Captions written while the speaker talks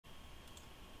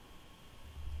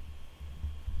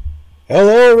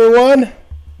Hello everyone.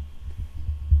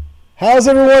 How's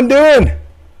everyone doing?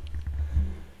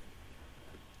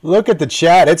 Look at the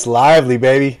chat. It's lively,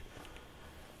 baby.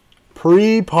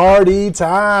 Pre-party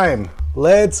time.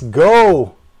 Let's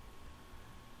go.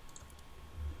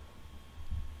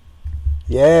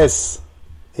 Yes,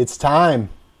 it's time.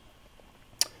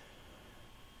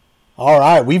 All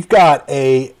right, we've got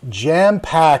a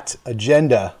jam-packed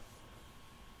agenda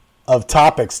of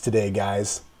topics today,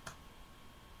 guys.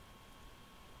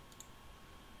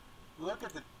 Look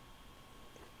at the...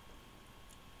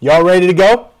 Y'all ready to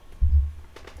go?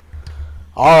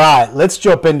 All right, let's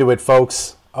jump into it,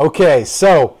 folks. Okay,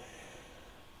 so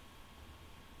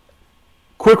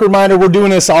quick reminder, we're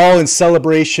doing this all in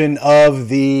celebration of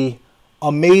the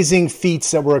amazing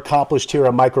feats that were accomplished here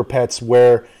at Micropets,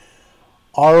 where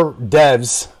our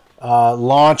devs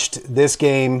launched this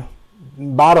game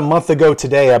about a month ago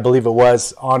today, I believe it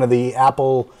was, onto the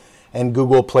Apple and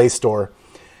Google Play Store.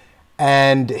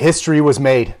 And history was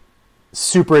made.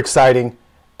 Super exciting.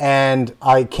 And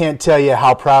I can't tell you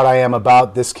how proud I am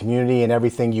about this community and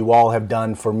everything you all have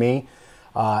done for me.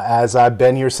 As I've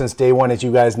been here since day one, as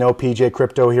you guys know, PJ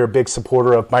Crypto here, big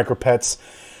supporter of Micropets.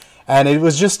 And it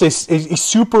was just a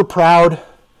super proud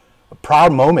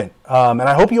moment. And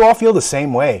I hope you all feel the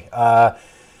same way.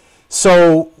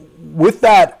 So with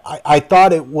that, I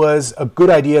thought it was a good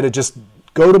idea to just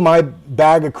go to my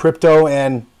bag of crypto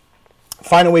and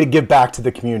find a way to give back to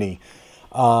the community.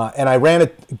 And I ran a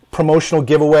promotional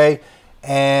giveaway,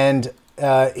 and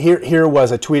here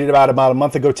was, I tweeted about a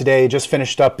month ago today, just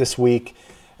finished up this week,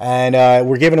 and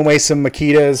we're giving away some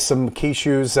Makitas, some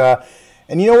Keishus,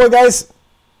 and you know what, guys?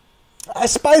 I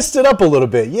spiced it up a little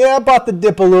bit. Yeah, I bought the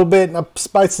dip a little bit, and I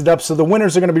spiced it up, so the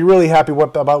winners are going to be really happy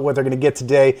about what they're going to get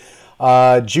today.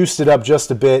 Juiced it up just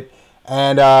a bit,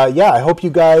 and yeah, I hope you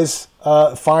guys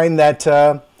find that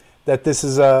that this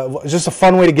is just a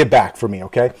fun way to give back for me,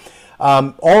 okay?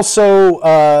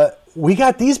 Also, we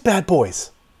got these bad boys.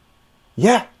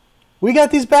 Yeah, we got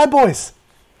these bad boys.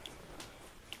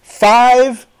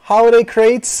 5 holiday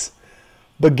crates.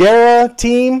 Bagheera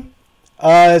team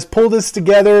has pulled this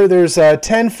together. There's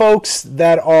 10 folks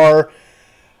that are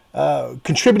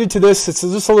contributed to this. It's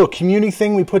just a little community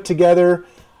thing we put together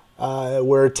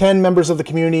where 10 members of the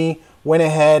community went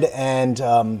ahead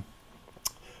and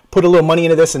put a little money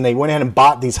into this, and they went ahead and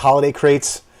bought these holiday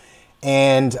crates.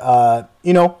 And,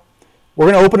 you know,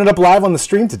 we're going to open it up live on the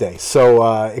stream today.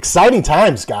 So exciting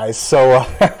times, guys. So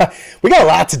we got a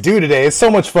lot to do today. It's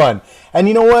so much fun. And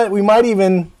you know what? We might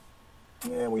even,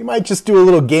 we might just do a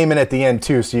little gaming at the end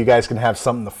too, so you guys can have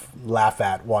something to laugh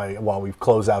at while we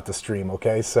close out the stream,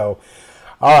 okay? So,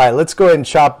 all right, let's go ahead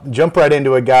and jump right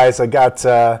into it, guys. I got,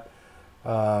 here,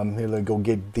 let's go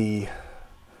get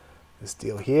this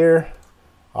deal here.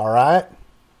 All right.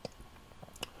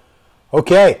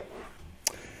 Okay.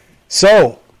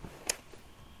 So,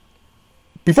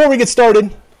 before we get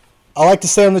started, I like to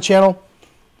say on the channel,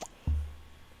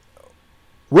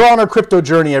 we're on our crypto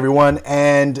journey, everyone,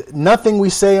 and nothing we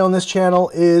say on this channel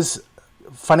is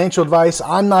financial advice.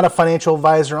 I'm not a financial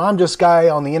advisor. I'm just a guy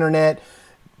on the internet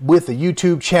with a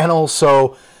YouTube channel.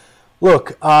 So,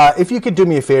 look, if you could do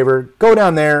me a favor, go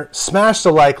down there, smash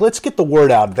the like. Let's get the word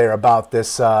out there about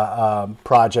this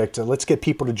project. Let's get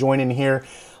people to join in here.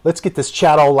 Let's get this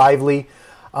chat all lively.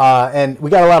 And we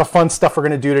got a lot of fun stuff we're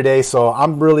going to do today, so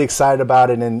I'm really excited about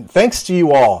it. And thanks to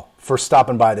you all for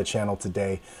stopping by the channel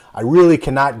today. I really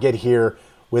cannot get here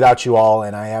without you all,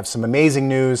 and I have some amazing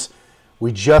news.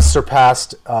 We just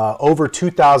surpassed over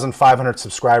 2,500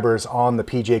 subscribers on the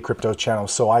PJ Crypto channel,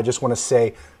 so I just want to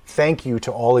say thank you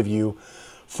to all of you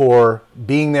for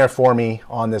being there for me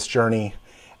on this journey,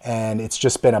 and it's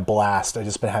just been a blast. I've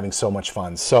just been having so much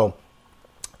fun. So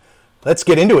let's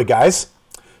get into it, guys.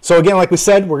 So again, like we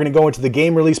said, we're going to go into the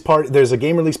game release party. There's a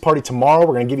game release party tomorrow.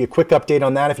 We're going to give you a quick update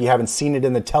on that if you haven't seen it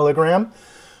in the Telegram.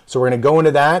 So we're going to go into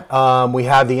that. We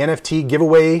have the NFT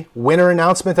giveaway winner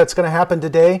announcement that's going to happen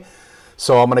today.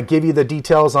 So I'm going to give you the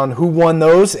details on who won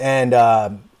those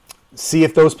and see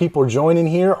if those people are joining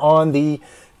here on the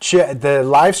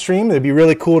live stream. It'd be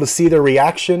really cool to see their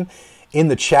reaction in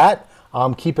the chat.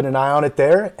 I'm keeping an eye on it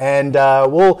there. And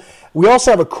we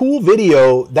also have a cool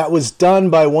video that was done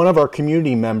by one of our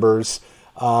community members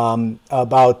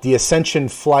about the Ascension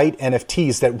Flight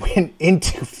NFTs that went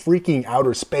into freaking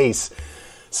outer space.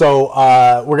 So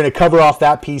we're going to cover off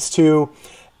that piece too.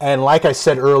 And like I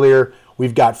said earlier,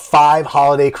 we've got 5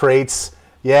 holiday crates.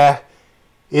 Yeah,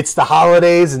 it's the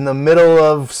holidays in the middle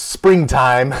of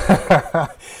springtime.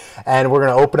 And we're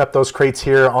going to open up those crates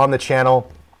here on the channel.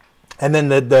 And then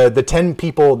the 10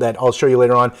 people that I'll show you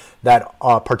later on that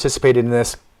participated in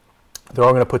this, they're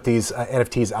all going to put these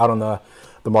NFTs out on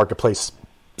the marketplace.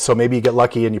 So maybe you get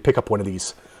lucky and you pick up one of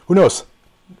these. Who knows?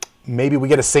 Maybe we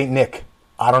get a Saint Nick.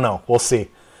 I don't know. We'll see.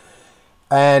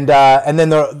 And then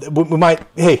we might,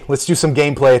 hey, let's do some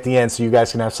gameplay at the end so you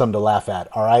guys can have something to laugh at.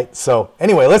 All right. So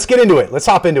anyway, let's get into it. Let's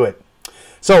hop into it.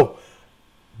 So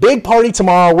big party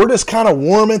tomorrow. We're just kind of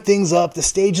warming things up. The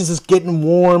stages is getting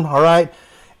warm. All right.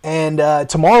 And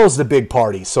tomorrow's the big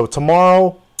party. So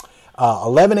tomorrow,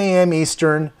 11 a.m.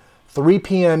 Eastern, 3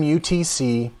 p.m.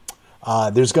 UTC,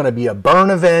 there's going to be a burn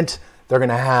event. They're going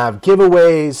to have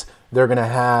giveaways. They're going to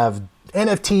have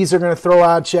NFTs they're going to throw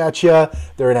out at you.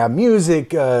 They're going to have music.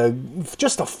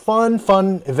 Just a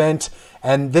fun event.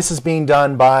 And this is being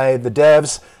done by the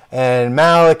devs. And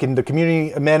Malik and the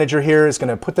community manager here is going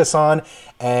to put this on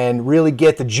and really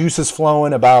get the juices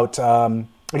flowing about,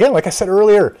 again, like I said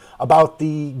earlier, about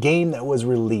the game that was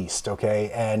released,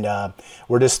 okay? And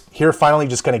we're just here finally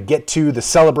just going to get to the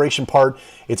celebration part.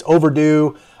 It's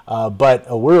overdue, but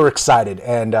we're excited,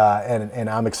 and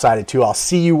I'm excited too. I'll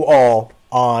see you all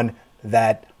on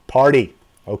that party,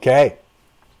 okay?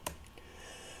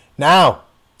 Now,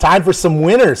 time for some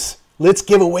winners. Let's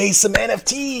give away some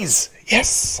NFTs.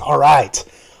 Yes, all right.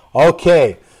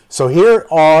 Okay, so here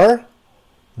are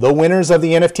the winners of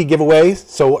the NFT giveaway.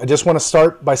 So I just want to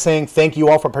start by saying thank you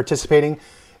all for participating.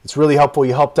 It's really helpful.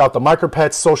 You helped out the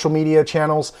Micropets social media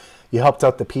channels. You helped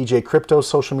out the PJ Crypto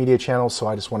social media channels. So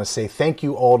I just want to say thank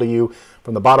you all to you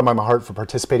from the bottom of my heart for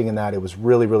participating in that. It was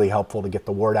really, really helpful to get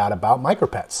the word out about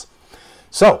Micropets.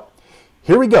 So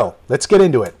here we go. Let's get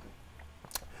into it.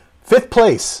 5th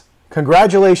place.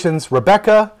 Congratulations,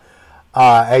 Rebecca.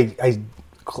 I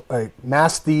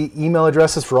masked the email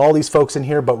addresses for all these folks in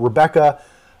here, but Rebecca,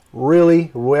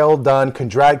 really well done.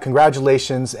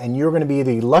 Congratulations, and you're going to be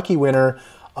the lucky winner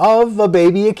of a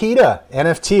Baby Akita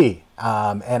NFT.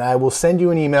 And I will send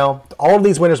you an email. All of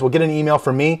these winners will get an email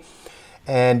from me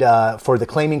and for the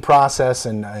claiming process,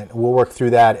 and we'll work through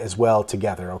that as well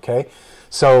together, okay?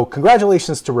 So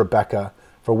congratulations to Rebecca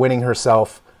for winning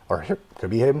herself, or could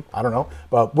be him, I don't know,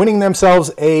 but winning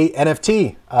themselves a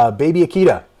NFT, Baby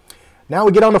Akita. Now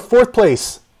we get on to 4th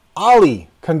place, Ali.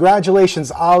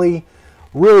 Congratulations, Ali.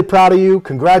 Really proud of you.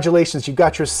 Congratulations, you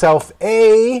got yourself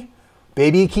a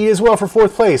Baby Akita as well for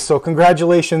 4th place. So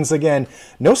congratulations again.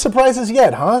 No surprises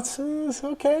yet, huh? It's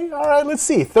okay. All right, let's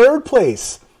see. 3rd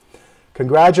place.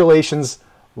 Congratulations,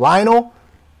 Lionel.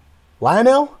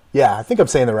 Lionel? Yeah, I think I'm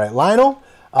saying that right. Lionel,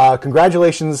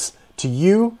 congratulations to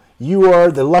you. You are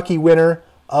the lucky winner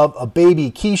of a Baby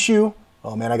Kishu.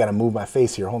 Oh man, I got to move my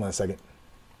face here. Hold on a second.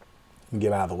 Let me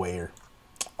get out of the way here.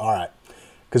 All right,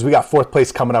 because we got 4th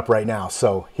place coming up right now.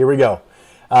 So here we go.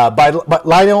 But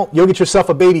Lionel, you'll get yourself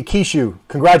a Baby Kishu.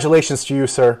 Congratulations to you,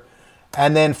 sir.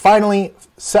 And then finally,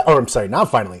 I'm sorry, not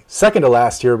finally, second to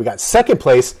last here, we got 2nd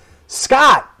place,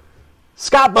 Scott.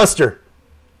 Scott Buster.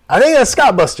 I think that's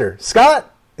Scott Buster.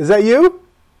 Scott, is that you?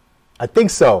 I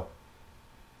think so.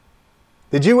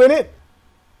 Did you win it?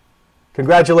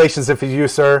 Congratulations if it's you,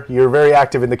 sir. You're very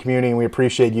active in the community and we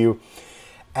appreciate you.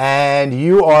 And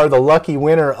you are the lucky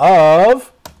winner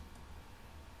of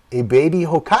a Baby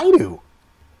Hokkaido.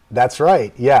 That's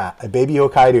right. Yeah, a Baby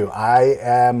Hokkaido. I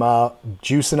am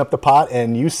juicing up the pot,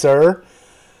 and you, sir,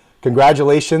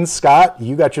 congratulations, Scott.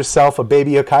 You got yourself a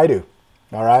Baby Hokkaido.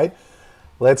 All right,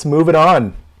 let's move it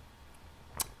on.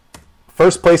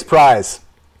 1st place prize.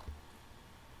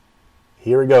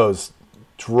 Here it goes.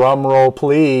 Drum roll,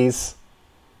 please.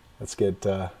 Let's get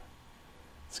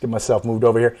myself moved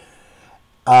over here.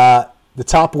 The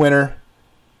top winner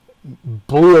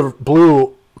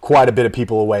blew quite a bit of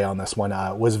people away on this one.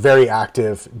 Was very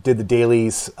active, did the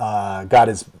dailies, got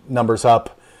his numbers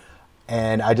up,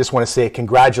 and I just want to say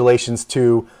congratulations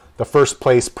to the 1st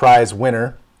place prize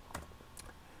winner,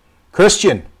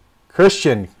 Christian.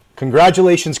 Christian,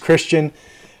 congratulations, Christian.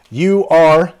 You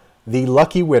are the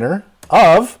lucky winner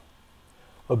of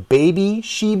a Baby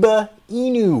Shiba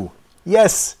Inu.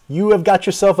 Yes, you have got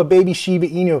yourself a Baby Shiba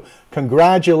Inu.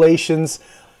 Congratulations.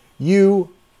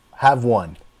 You have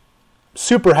won.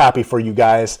 Super happy for you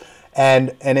guys.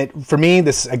 And for me,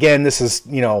 this is,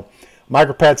 you know,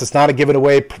 Micropets. It's not a give it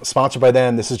away sponsored by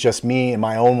them. This is just me and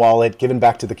my own wallet giving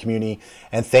back to the community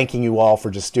and thanking you all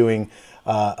for just doing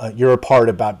your part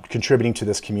about contributing to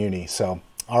this community. So,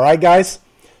 all right, guys.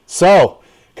 So,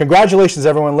 congratulations,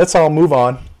 everyone. Let's all move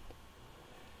on.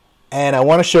 And I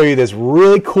want to show you this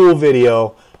really cool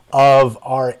video of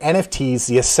our NFTs,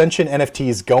 the Ascension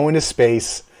NFTs going to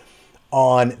space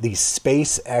on the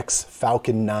SpaceX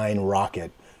Falcon 9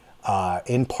 rocket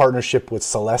in partnership with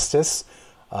Celestis,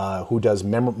 who does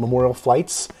memorial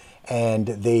flights.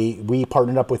 And we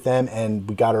partnered up with them and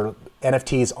we got our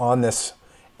NFTs on this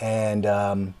And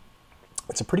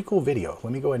it's a pretty cool video.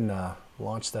 Let me go ahead and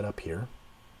launch that up here.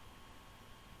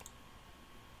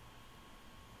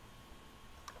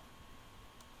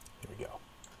 Here we go.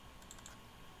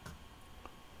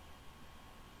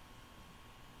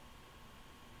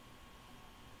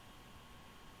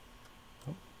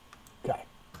 Okay.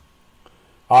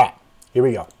 All right, here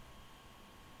we go.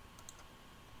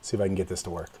 See if I can get this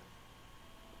to work.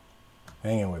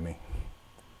 Hang in with me.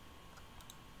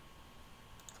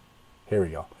 Here we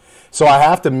go. So I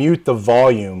have to mute the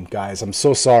volume, guys. I'm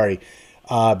so sorry.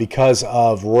 Because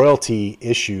of royalty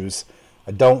issues,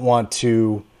 I don't want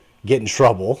to get in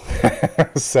trouble.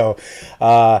 So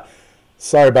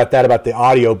sorry about that, about the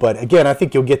audio. But again, I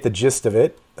think you'll get the gist of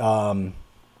it. Yeah,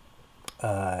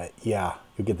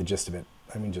 you'll get the gist of it.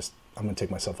 I mean, I'm going to take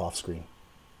myself off screen.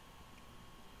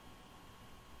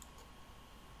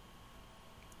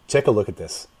 Take a look at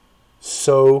this.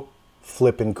 So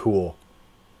flippin' cool.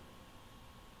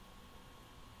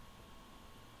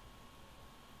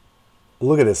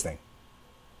 Look at this thing.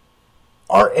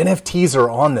 Our NFTs are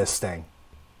on this thing.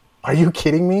 Are you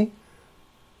kidding me?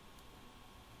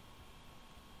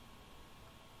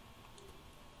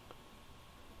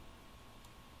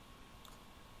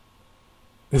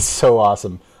 This is so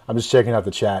awesome. I'm just checking out the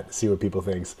chat to see what people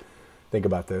think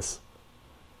about this.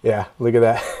 Yeah, look at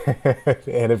that.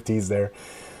 NFTs there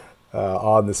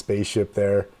on the spaceship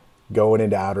there, going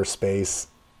into outer space.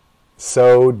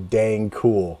 So dang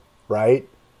cool, right?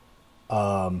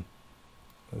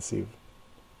 Let's see.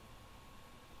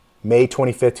 May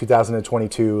 25th,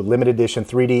 2022, limited edition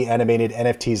 3D animated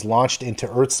NFTs launched into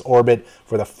Earth's orbit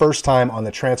for the first time on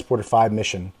the Transporter 5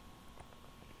 mission.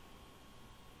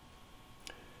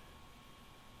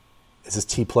 This is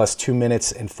T plus 2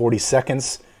 minutes and 40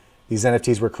 seconds. These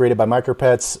NFTs were created by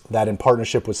Micropets that, in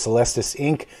partnership with Celestis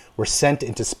Inc., were sent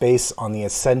into space on the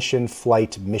Ascension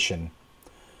flight mission.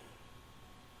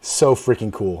 So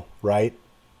freaking cool, right?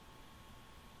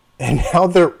 And now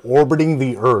they're orbiting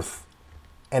the Earth.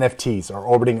 NFTs are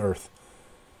orbiting Earth.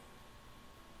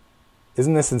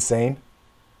 Isn't this insane?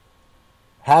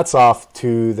 Hats off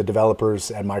to the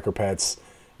developers at Micropets.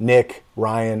 Nick,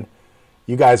 Ryan,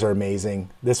 you guys are amazing.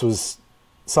 This was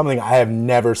something I have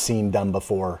never seen done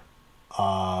before.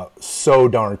 So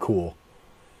darn cool.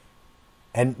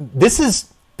 And this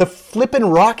is the flippin'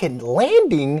 rocket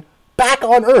landing back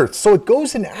on Earth. So it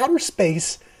goes in outer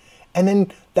space, and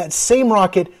then that same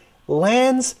rocket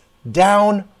lands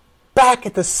down back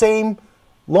at the same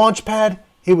launch pad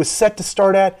it was set to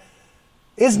start at.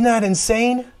 Isn't that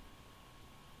insane?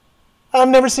 I've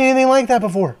never seen anything like that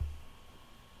before.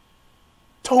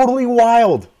 Totally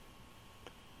wild.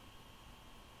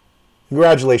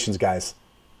 Congratulations, guys.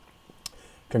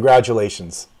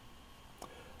 Congratulations.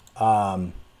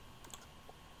 So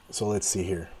let's see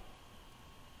here.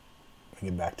 Let me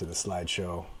get back to the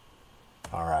slideshow.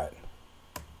 All right.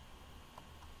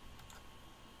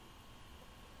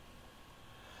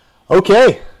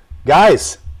 Okay,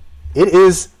 guys, it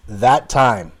is that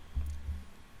time.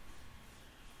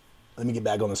 Let me get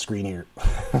back on the screen here.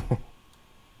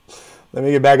 Let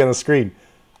me get back on the screen.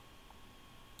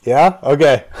 Yeah?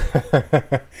 Okay.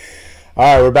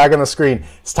 All right, we're back on the screen.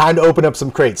 It's time to open up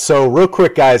some crates. So real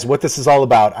quick, guys, what this is all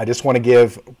about, I just want to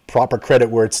give proper credit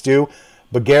where it's due.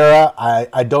 Bagheera,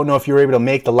 I don't know if you were able to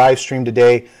make the live stream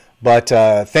today, but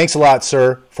thanks a lot,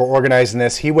 sir, for organizing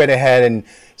this. He went ahead and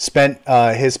spent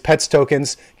his pets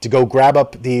tokens to go grab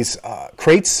up these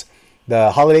crates,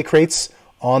 the holiday crates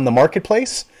on the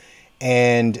marketplace,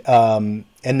 and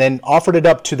then offered it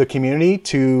up to the community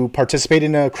to participate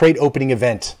in a crate opening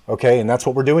event. Okay, and that's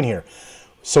what we're doing here.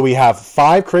 So we have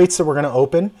 5 crates that we're going to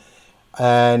open,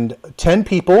 and 10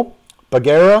 people: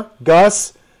 Bagheera,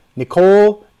 Gus,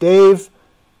 Nicole, Dave,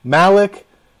 Malik,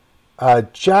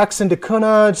 Jackson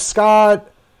DeCuna, Scott,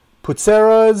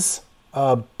 Putzeras,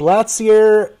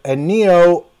 Blatzier, and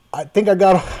Neo. I think I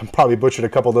probably butchered a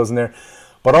couple of those in there.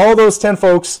 But all those 10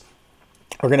 folks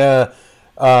are going to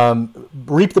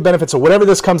reap the benefits of whatever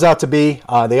this comes out to be.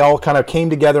 They all kind of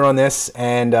came together on this.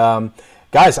 And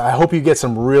guys, I hope you get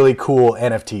some really cool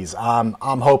NFTs.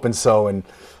 I'm hoping so. And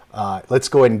let's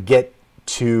go ahead and get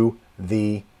to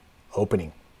the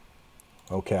opening.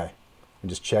 Okay.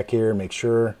 Just check here, make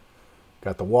sure.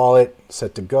 Got the wallet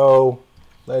set to go.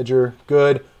 Ledger,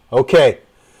 good. Okay,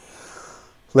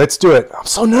 let's do it. I'm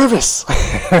so nervous.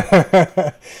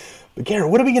 But Gary,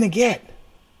 what are we going to get?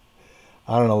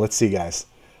 I don't know. Let's see, guys.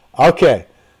 Okay,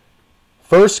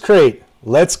 first crate.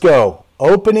 Let's go.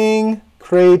 Opening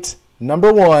crate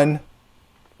number 1.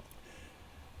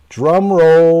 Drum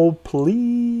roll,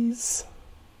 please.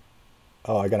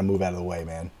 Oh, I got to move out of the way,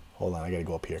 man. Hold on, I got to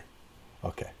go up here.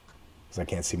 Okay. because I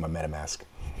can't see my MetaMask.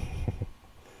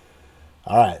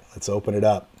 All right, let's open it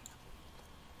up.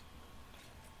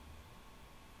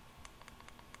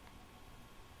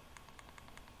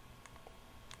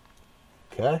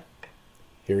 Okay,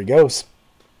 here he goes.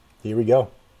 Here we go.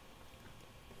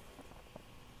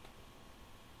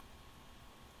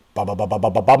 Bam, bam, bam, bam,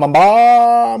 bam, bam, bam,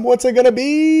 bam. What's it gonna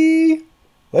be?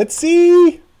 Let's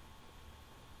see.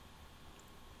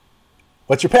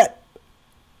 What's your pet?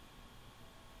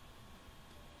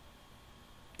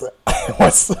 Why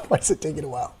is it taking a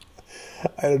while?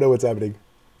 I don't know what's happening.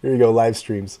 Here you go, live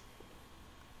streams.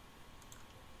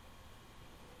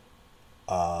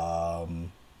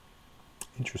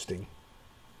 Interesting.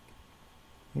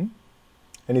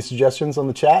 Any suggestions on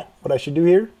the chat? What I should do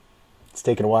here? It's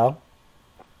taking a while.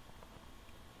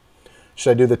 Should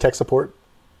I do the tech support?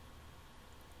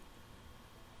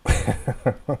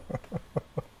 Oh,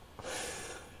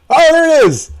 there it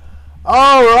is.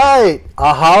 All right.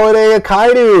 A holiday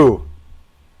Akaidu.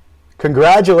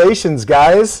 Congratulations,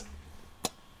 guys.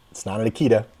 It's not an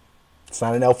Akita. It's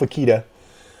not an Elf Akita.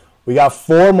 We got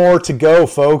 4 more to go,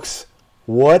 folks.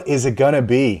 What is it going to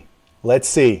be? Let's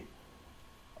see.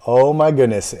 Oh, my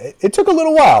goodness. It took a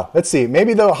little while. Let's see.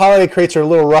 Maybe the holiday crates are a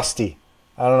little rusty.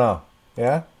 I don't know.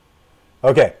 Yeah?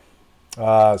 Okay.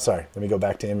 Sorry. Let me go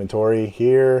back to inventory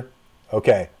here.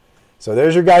 Okay. So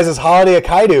there's your guys' holiday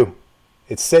Akaidu.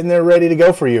 It's sitting there ready to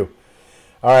go for you.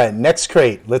 All right. Next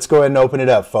crate. Let's go ahead and open it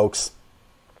up, folks.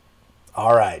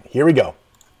 All right. Here we go.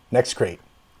 Next crate.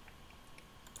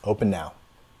 Open now.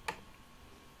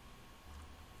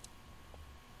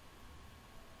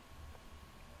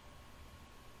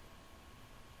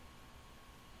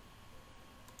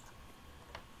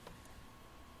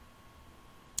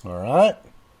 All right.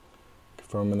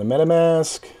 Confirming the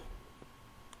MetaMask.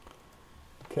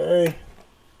 Okay.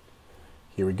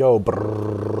 Here we go.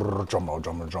 Brrr, jumbo,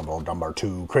 jumbo, jumbo, number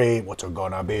 2 crate. What's it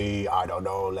gonna be? I don't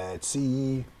know. Let's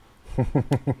see.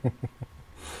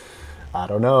 I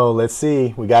don't know. Let's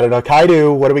see. We got an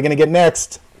Akaidu. What are we gonna get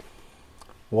next?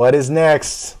 What is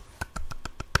next?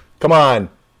 Come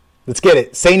on. Let's get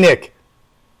it. Say Nick.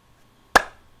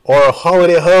 Or a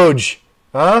holiday Hoj.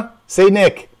 Huh? Say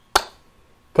Nick.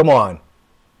 Come on.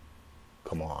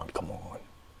 Come on, come on.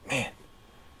 Man, it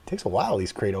takes a while,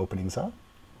 these crate openings, huh?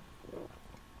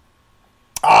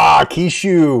 Ah,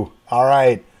 Kishu. All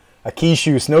right. A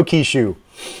Kishu, Snow Kishu.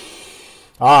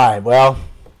 All right, well,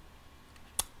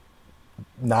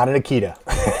 not an Akita.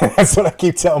 That's what I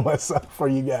keep telling myself for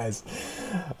you guys.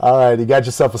 All right, you got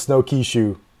yourself a Snow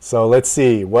Kishu. So let's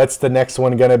see. What's the next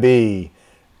one going to be?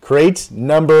 Crate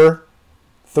number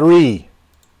 3.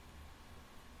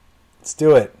 Let's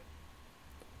do it.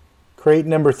 Crate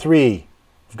number 3.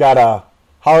 We've got a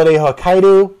holiday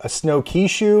Hokkaido, a Snow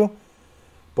Kishu.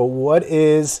 But what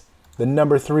is the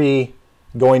number 3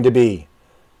 going to be?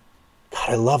 God,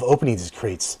 I love opening these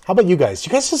crates. How about you guys?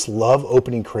 You guys just love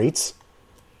opening crates?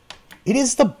 It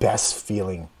is the best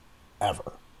feeling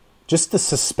ever. Just the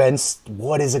suspense.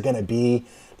 What is it going to be?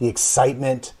 The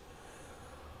excitement.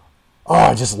 Oh,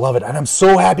 I just love it. And I'm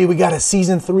so happy we got a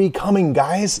Season 3 coming,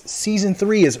 guys. Season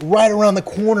 3 is right around the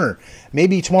corner.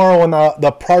 Maybe tomorrow on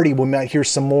the party we might hear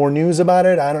some more news about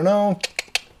it. I don't know.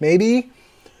 Maybe.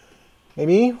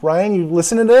 Maybe. Ryan, you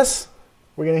listen to this?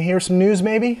 We're going to hear some news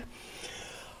maybe?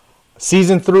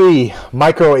 Season 3,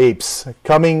 Micropets,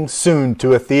 coming soon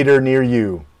to a theater near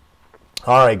you.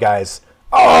 All right, guys.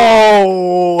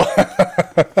 Oh!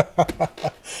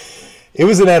 It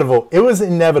was inevitable. It was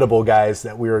inevitable, guys,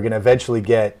 that we were going to eventually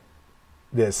get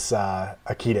this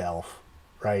Akita elf,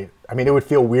 right? I mean, it would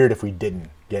feel weird if we didn't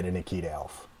get an Akita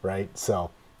elf, right?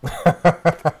 So,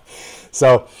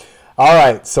 all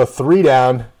right. So 3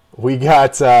 down. We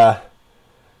got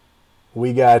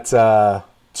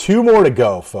 2 more to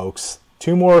go, folks.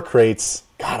 2 more crates.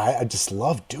 God, I just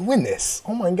love doing this.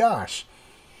 Oh my gosh.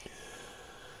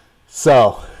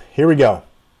 So here we go.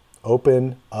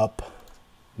 Open up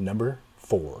number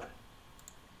 4.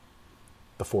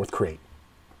 The 4th crate.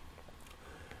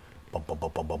 Bum, bum,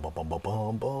 bum, bum, bum, bum, bum,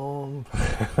 bum, bum.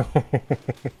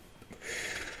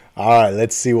 All right,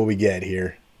 let's see what we get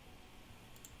here.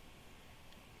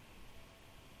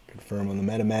 Confirm on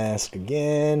the MetaMask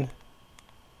again.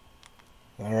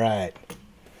 All right.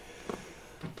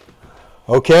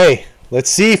 Okay, let's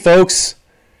see, folks.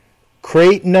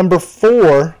 Crate number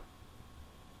 4.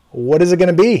 What is it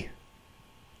going to be?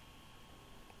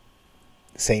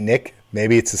 St. Nick?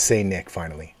 Maybe it's a St. Nick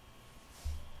finally.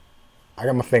 I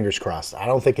got my fingers crossed. I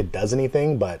don't think it does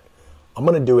anything, but I'm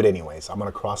going to do it anyways. I'm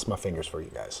going to cross my fingers for you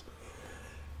guys.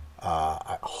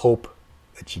 I hope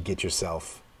that you get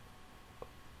yourself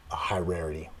a high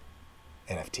rarity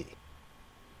NFT.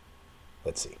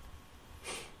 Let's see.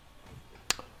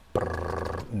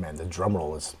 Man, the drum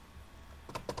roll is...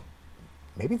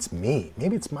 Maybe it's me.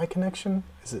 Maybe it's my connection.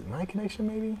 Is it my connection,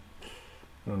 maybe?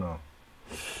 I don't know.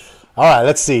 All right,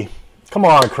 let's see. Come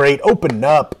on, crate. Open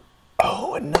up.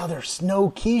 Oh, another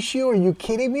snow Kishu? Are you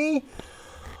kidding me?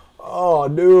 Oh,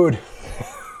 dude.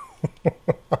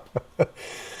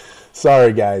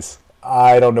 Sorry, guys.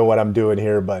 I don't know what I'm doing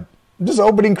here, but I'm just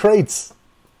opening crates.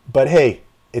 But hey,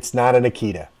 it's not an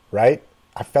Akita, right?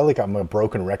 I felt like I'm a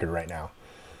broken record right now.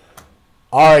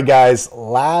 All right, guys.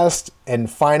 Last and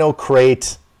final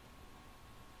crate.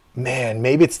 Man,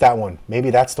 maybe it's that one. Maybe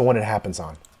that's the one it happens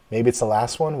on. Maybe it's the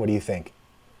last one. What do you think?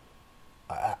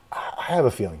 I have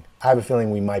a feeling. I have a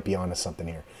feeling we might be onto something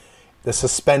here. The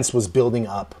suspense was building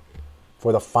up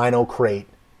for the final crate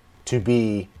to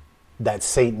be that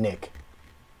Saint Nick.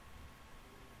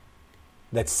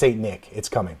 That's Saint Nick. It's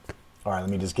coming. All right, let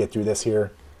me just get through this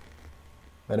here.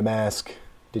 MetaMask,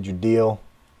 did your deal.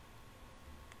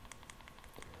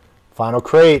 Final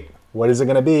crate. What is it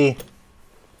going to be?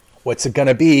 What's it going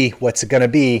to be? What's it going to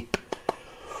be?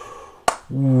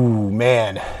 Ooh,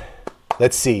 man.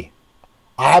 Let's see.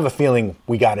 I have a feeling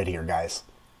we got it here, guys.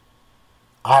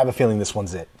 I have a feeling this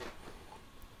one's it.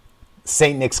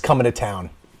 Saint Nick's coming to town.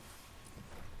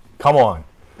 Come on.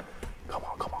 Come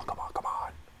on, come on, come on, come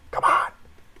on. Come on.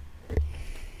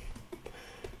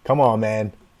 Come on,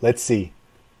 man. Let's see.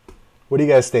 What do you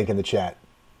guys think in the chat?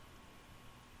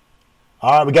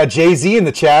 All right, we got Jay-Z in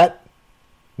the chat.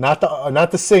 Not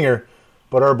the singer,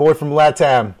 but our boy from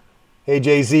LATAM. Hey,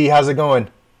 Jay-Z, how's it going?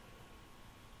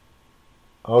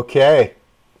 Okay.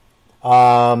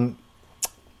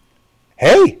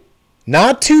 Hey,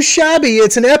 not too shabby.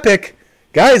 It's an epic.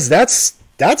 Guys, that's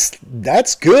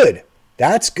good.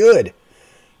 That's good.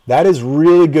 That is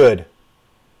really good.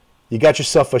 You got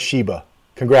yourself a Shiba.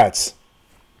 Congrats.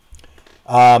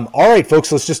 All right,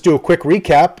 folks, let's just do a quick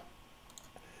recap.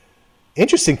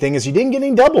 Interesting thing is you didn't get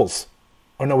any doubles.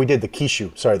 Oh, no, we did the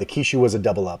Kishu. Sorry, the Kishu was a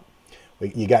double up.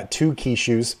 You got two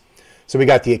Kishus. So we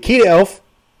got the Akita Elf,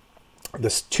 the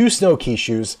two Snow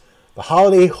Kishus, the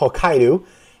Holiday Hokkaido,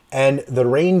 and the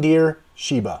Reindeer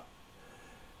Shiba.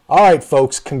 All right,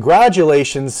 folks,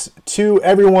 congratulations to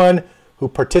everyone who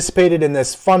participated in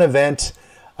this fun event.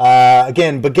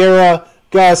 Again, Bagheera,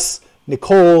 Gus,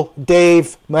 Nicole,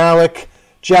 Dave, Malik,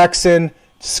 Jackson,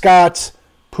 Scott,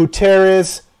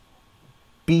 Puteres,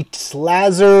 Beats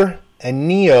Lazar, and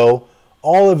Neo.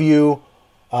 All of you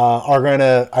are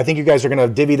gonna. I think you guys are gonna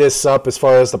divvy this up as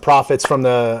far as the profits from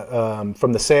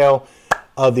the sale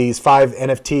of these 5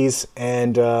 NFTs.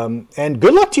 And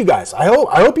good luck to you guys. I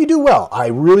hope you do well. I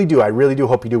really do. I really do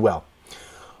hope you do well.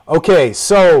 Okay,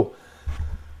 so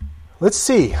let's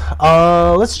see.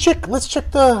 Let's check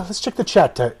the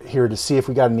chat here to see if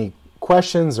we got any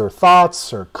questions or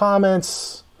thoughts or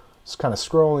comments. Just kind of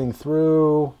scrolling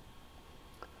through.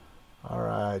 All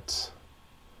right.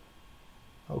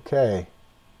 Okay.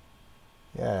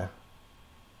 Yeah.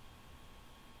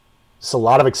 Just a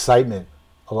lot of excitement.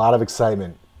 A lot of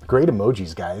excitement. Great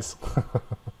emojis, guys.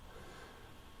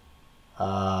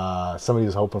 Somebody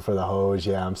was hoping for the Hoj.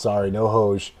 Yeah, I'm sorry. No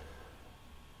Hoj.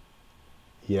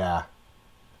 Yeah.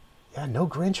 Yeah, no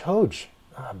Grinch Hoj.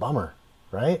 Bummer,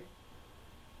 right?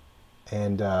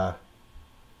 And,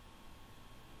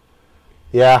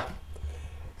 yeah.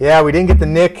 Yeah, we didn't get the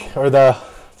Nick or the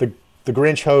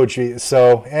Grinch Hoj.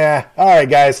 So, yeah. All right,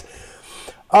 guys.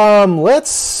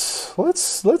 Let's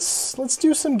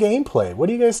do some gameplay. What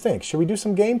do you guys think? Should we do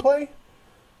some gameplay?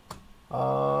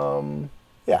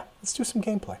 Yeah, let's do some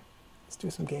gameplay. Let's do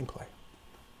some gameplay.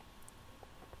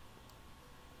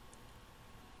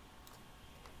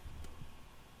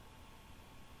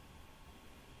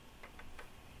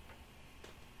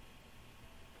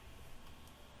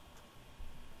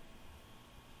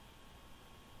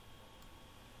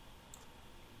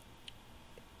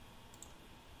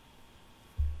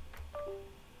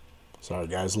 Sorry,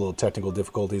 guys, a little technical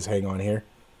difficulties. Hang on here.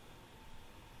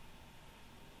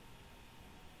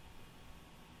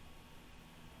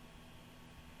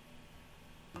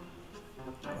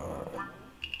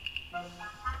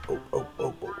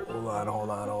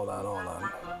 Hold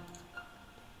on.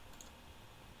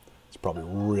 It's probably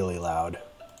really loud.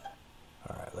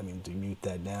 All right, let me mute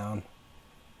that down.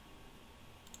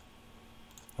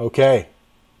 Okay,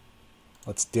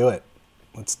 let's do it.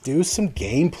 Let's do some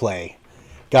gameplay.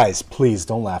 Guys, please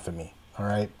don't laugh at me, all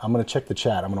right? I'm going to check the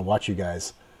chat. I'm going to watch you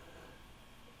guys.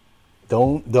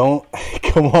 Don't,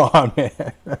 come on,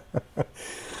 man.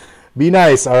 Be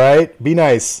nice, all right? Be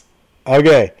nice.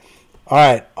 Okay. All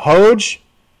right, Hoj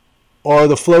or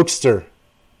the Flokester?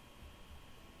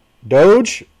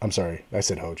 Doge? I'm sorry, I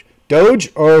said Hoj.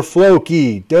 Doge or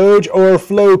Floki? Doge or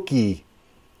Floki?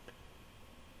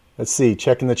 Let's see.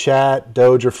 Checking the chat.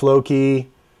 Doge or Floki?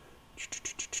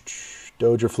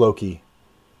 Doge or Floki?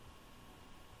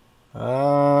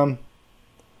 All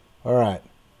right.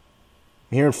 I'm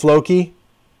hearing Floki.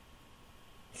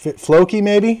 Floki,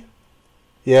 maybe?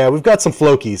 Yeah, we've got some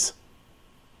Flokies.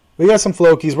 We got some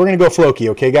Flokies. We're going to go Floki,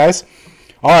 okay, guys?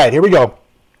 All right, here we go.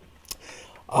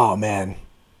 Oh, man.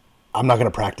 I'm not going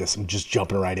to practice. I'm just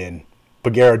jumping right in.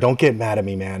 Bagheera, don't get mad at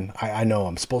me, man. I know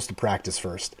I'm supposed to practice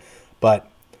first.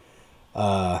 But,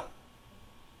 what?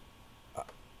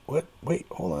 Wait,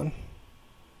 hold on.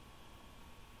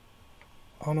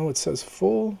 Oh, no, it says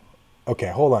full. Okay,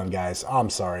 hold on, guys. I'm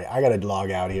sorry. I got to log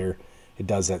out here. It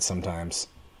does that sometimes.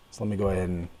 So let me go ahead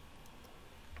and,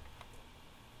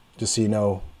 just so you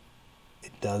know,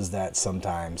 it does that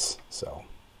sometimes. So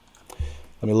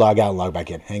let me log out and log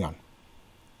back in. Hang on.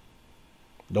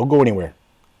 Don't go anywhere.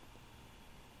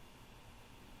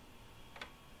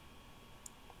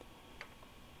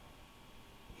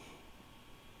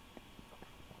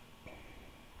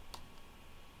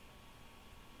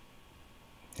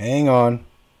 Hang on.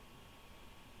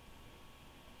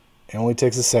 It only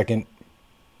takes a second.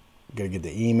 Gotta get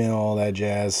the email, all that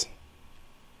jazz.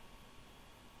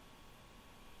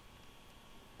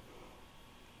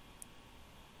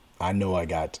 I know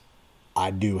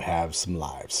I do have some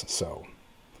lives, so.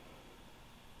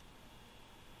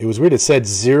 It was weird. It said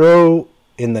 0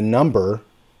 in the number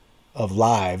of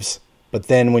lives, but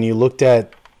then when you looked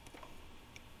at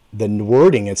the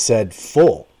wording, it said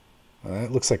full.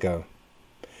 It looks like a...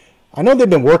 I know they've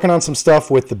been working on some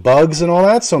stuff with the bugs and all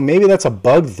that, so maybe that's a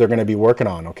bug that they're going to be working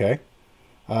on, okay?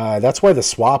 That's why the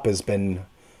swap has been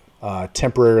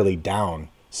temporarily down.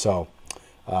 So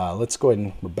let's go ahead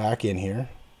and we're back in here.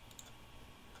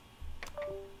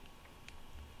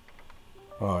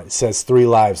 Oh, it says 3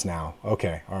 lives now.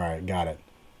 Okay, all right, got it.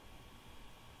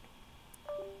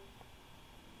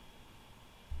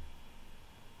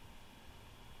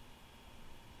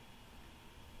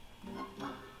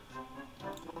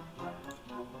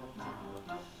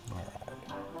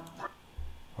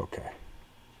 Okay.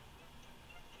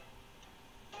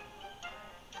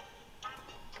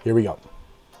 Here we go.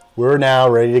 We're now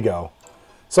ready to go.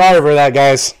 Sorry for that,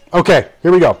 guys. Okay,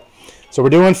 here we go. So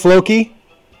we're doing Floki,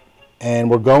 and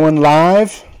we're going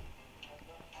live.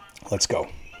 Let's go.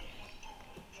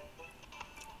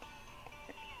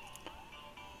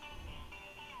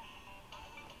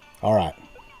 All right.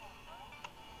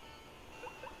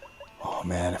 Oh,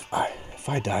 man, if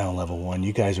I die on level 1,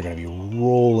 you guys are going to be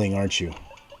rolling, aren't you?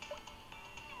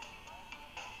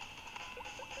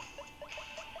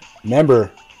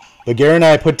 Remember, Bagheera and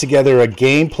I put together a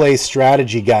gameplay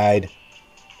strategy guide.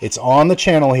 It's on the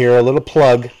channel here, a little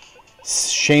plug.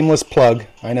 Shameless plug,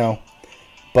 I know.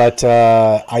 But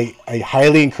I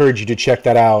highly encourage you to check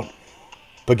that out.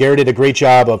 Bagheera did a great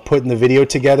job of putting the video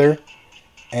together.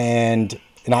 And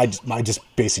I just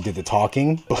basically did the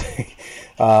talking.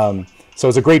 So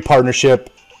it's a great partnership.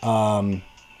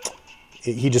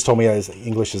 He just told me that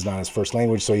English is not his first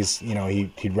language, so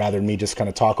he'd rather me just kind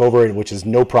of talk over it, which is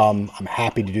no problem. I'm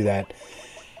happy to do that.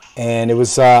 And it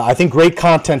was, I think, great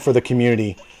content for the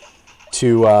community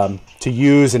to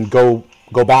use and go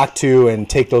back to and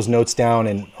take those notes down,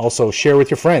 and also share with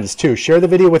your friends too. Share the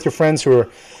video with your friends who are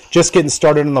just getting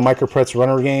started in the Micropets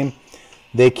runner game.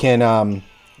 They can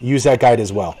use that guide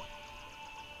as well.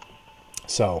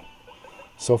 So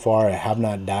far I have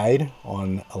not died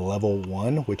on a level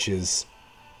 1, which is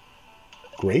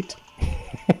great.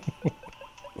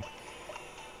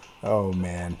 Oh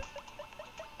man,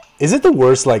 is it the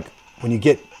worst? Like when you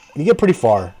get pretty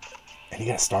far and you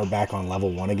gotta start back on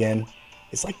level 1 again.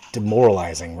 It's like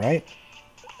demoralizing, right?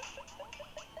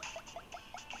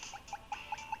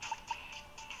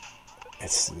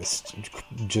 It's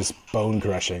just bone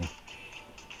crushing.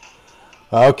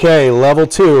 Okay, level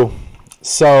 2.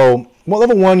 So, well,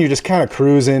 level 1, you're just kind of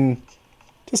cruising.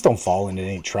 Just don't fall into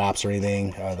any traps or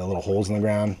anything. The little holes in the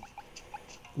ground.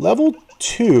 Level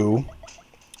 2,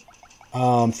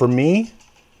 for me,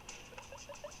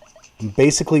 I'm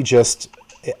basically just...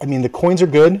 I mean, the coins are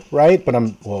good, right? But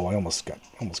whoa, I almost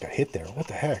got hit there. What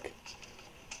the heck?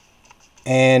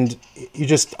 And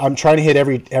I'm trying to hit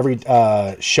every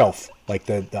shelf, like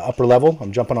the upper level.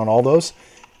 I'm jumping on all those,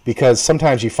 because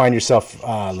sometimes you find yourself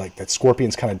like that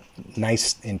scorpion's kind of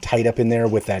nice and tight up in there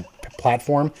with that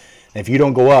platform. And if you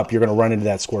don't go up, you're going to run into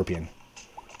that scorpion.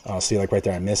 See, like right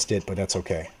there, I missed it, but that's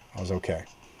okay. I was okay.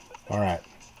 All right,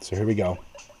 so here we go.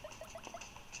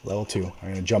 Level 2. I'm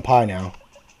going to jump high now.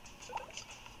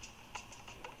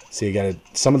 So you got to,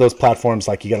 some of those platforms,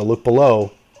 like you got to look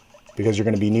below, because you're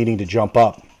going to be needing to jump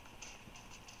up.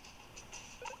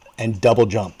 and double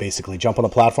jump, basically. Jump on the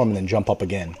platform and then jump up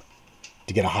again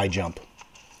to get a high jump.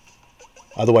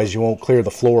 Otherwise, you won't clear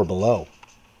the floor below.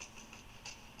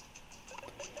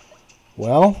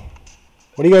 Well,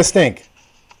 what do you guys think?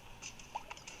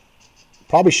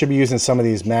 Probably should be using some of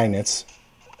these magnets,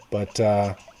 but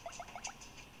we're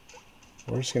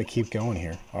just going to keep going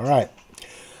here. All right.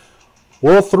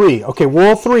 World 3. Okay,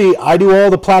 World 3, I do all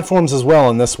the platforms as well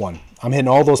in this one. I'm hitting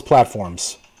all those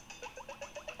platforms.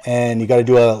 And you got to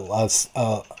do a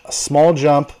small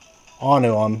jump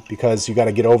onto them because you got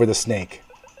to get over the snake.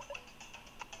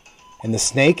 And the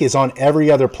snake is on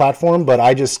every other platform, but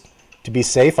I just, to be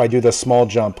safe, I do the small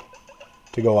jump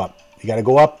to go up. You got to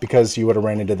go up because you would have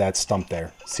ran into that stump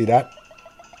there. See that?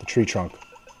 The tree trunk.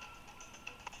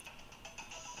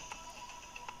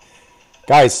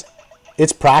 Guys,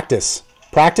 it's practice.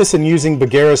 Practice in using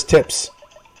Bagheera's tips.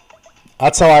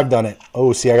 That's how I've done it.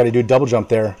 Oh, see, I got to do a double jump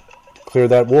there to clear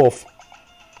that wolf.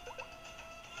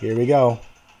 Here we go.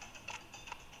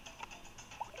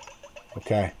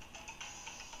 Okay.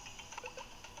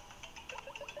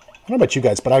 I don't know about you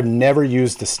guys, but I've never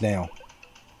used the snail.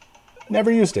 Never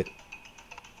used it.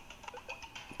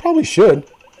 Probably should.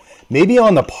 Maybe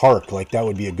on the park, like that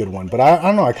would be a good one. But I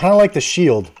don't know. I kind of like the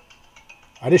shield.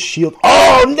 I just shield.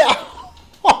 Oh, no!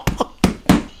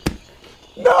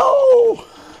 No!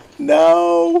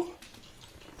 No!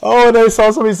 Oh, and I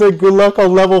saw somebody say, good luck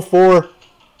on level 4.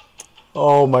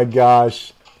 Oh, my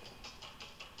gosh.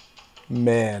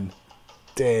 Man.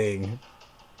 Dang.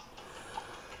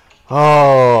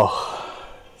 Oh.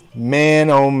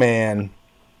 Man, oh, man.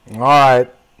 All right.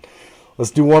 Let's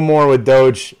do one more with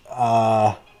Doge.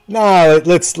 Nah,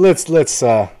 let's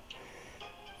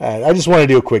I just want to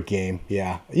do a quick game.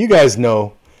 Yeah, you guys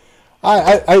know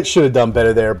I should have done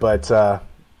better there, but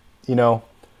you know,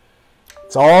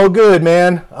 it's all good,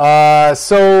 man.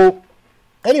 So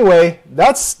anyway,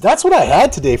 that's what I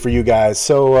had today for you guys.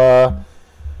 So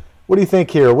what do you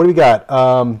think here? What do we got?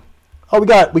 Oh, we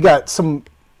got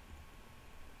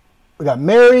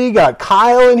Mary, got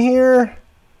Kyle in here.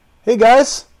 Hey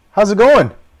guys, how's it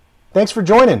going? Thanks for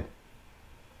joining.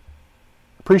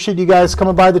 Appreciate you guys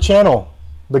coming by the channel.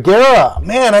 Bagheera,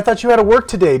 man, I thought you had to work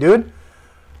today, dude.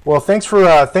 Well, thanks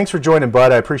for joining,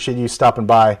 bud. I appreciate you stopping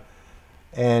by.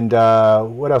 And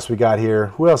what else we got here?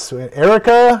 Who else?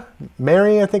 Erica,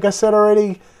 Mary, I think I said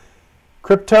already.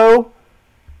 Crypto,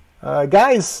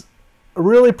 guys. I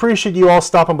really appreciate you all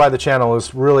stopping by the channel. It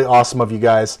was really awesome of you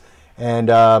guys. And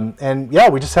yeah,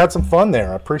 we just had some fun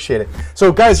there. I appreciate it.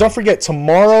 So, guys, don't forget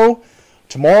tomorrow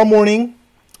morning,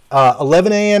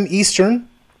 11 a.m. Eastern.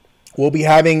 We'll be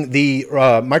having the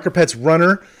Micropets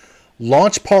Runner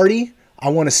launch party. I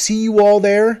want to see you all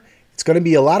there. It's going to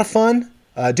be a lot of fun.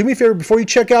 Do me a favor, before you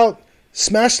check out,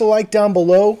 smash the like down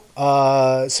below.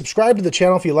 Subscribe to the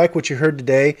channel if you like what you heard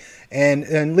today.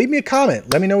 And leave me a comment.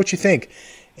 Let me know what you think.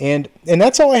 And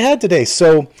that's all I had today.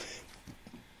 So,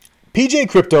 PJ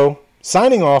Crypto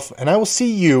signing off, and I will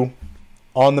see you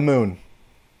on the moon.